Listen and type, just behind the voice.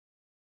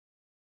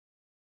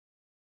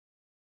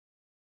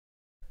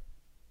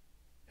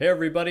Hey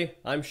everybody,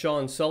 I'm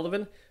Shawn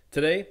Sullivan.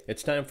 Today,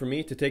 it's time for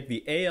me to take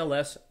the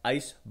ALS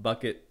Ice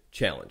Bucket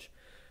Challenge.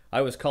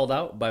 I was called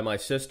out by my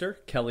sister,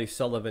 Kelly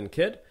Sullivan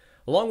Kidd,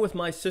 along with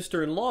my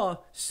sister-in-law,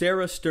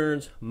 Sarah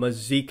Stearns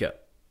Mazika.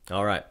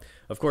 All right,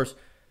 of course,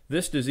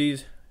 this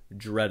disease,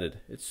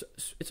 dreaded. It's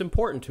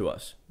important to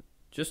us.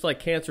 Just like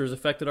cancer has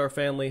affected our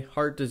family,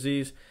 heart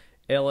disease,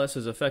 ALS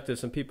has affected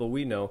some people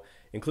we know,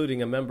 including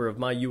a member of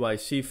my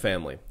UIC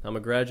family. I'm a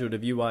graduate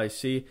of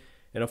UIC,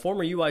 and a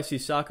former UIC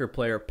soccer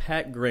player,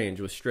 Pat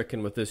Grange, was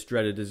stricken with this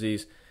dreaded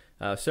disease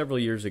several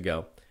years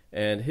ago.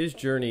 And his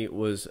journey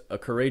was a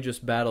courageous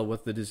battle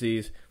with the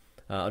disease.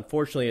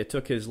 Unfortunately, it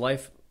took his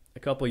life a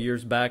couple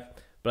years back,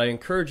 but I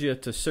encourage you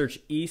to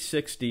search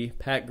E60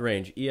 Pat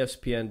Grange.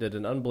 ESPN did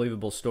an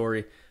unbelievable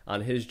story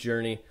on his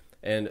journey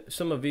and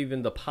some of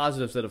even the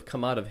positives that have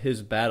come out of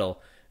his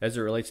battle as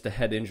it relates to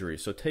head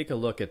injuries. So take a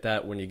look at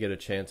that when you get a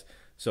chance.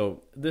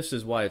 So this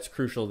is why it's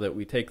crucial that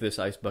we take this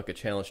Ice Bucket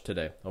Challenge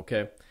today,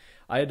 okay?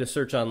 I had to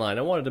search online.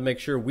 I wanted to make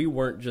sure we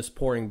weren't just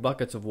pouring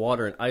buckets of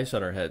water and ice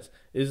on our heads.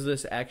 Is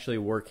this actually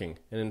working?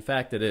 And in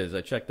fact, it is. I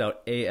checked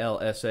out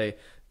alsa.org.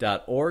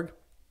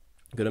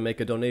 I'm going to make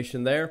a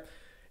donation there,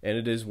 and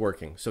it is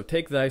working. So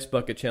take the Ice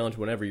Bucket Challenge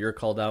whenever you're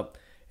called out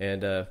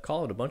and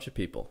call out a bunch of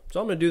people. So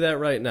I'm going to do that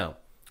right now.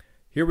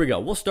 Here we go.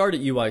 We'll start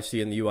at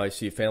UIC and the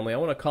UIC family. I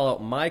want to call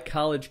out my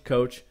college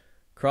coach,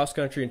 cross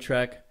country and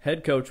track,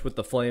 head coach with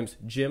the Flames,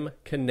 Jim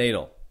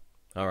Knadel.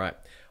 All right.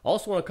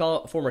 Also want to call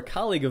out a former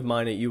colleague of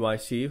mine at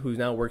UIC who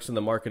now works in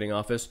the marketing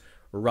office,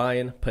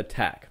 Ryan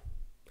Patak.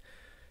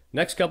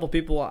 Next couple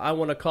people I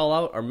want to call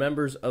out are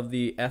members of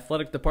the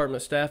athletic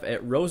department staff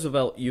at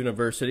Roosevelt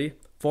University,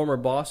 former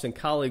boss and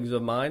colleagues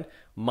of mine,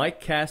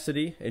 Mike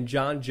Cassidy and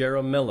John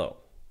Jaramillo.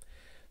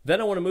 Then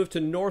I want to move to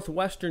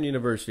Northwestern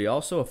University,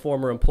 also a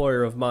former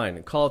employer of mine,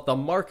 and call it the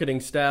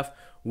marketing staff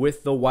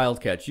with the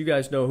Wildcats. You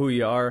guys know who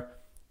you are.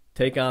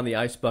 Take on the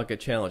Ice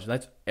Bucket Challenge.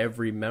 That's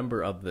every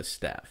member of the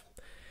staff.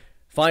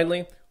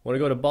 Finally, I want to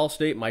go to Ball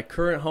State, my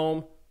current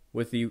home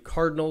with the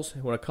Cardinals.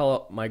 I want to call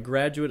out my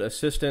graduate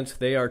assistants.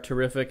 They are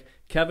terrific,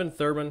 Kevin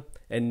Thurman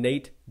and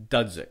Nate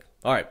Dudzik.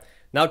 All right,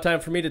 now time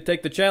for me to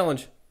take the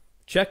challenge.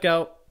 Check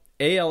out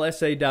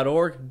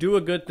alsa.org. Do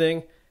a good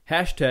thing.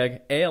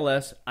 Hashtag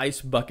ALS Ice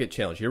Bucket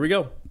Challenge. Here we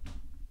go.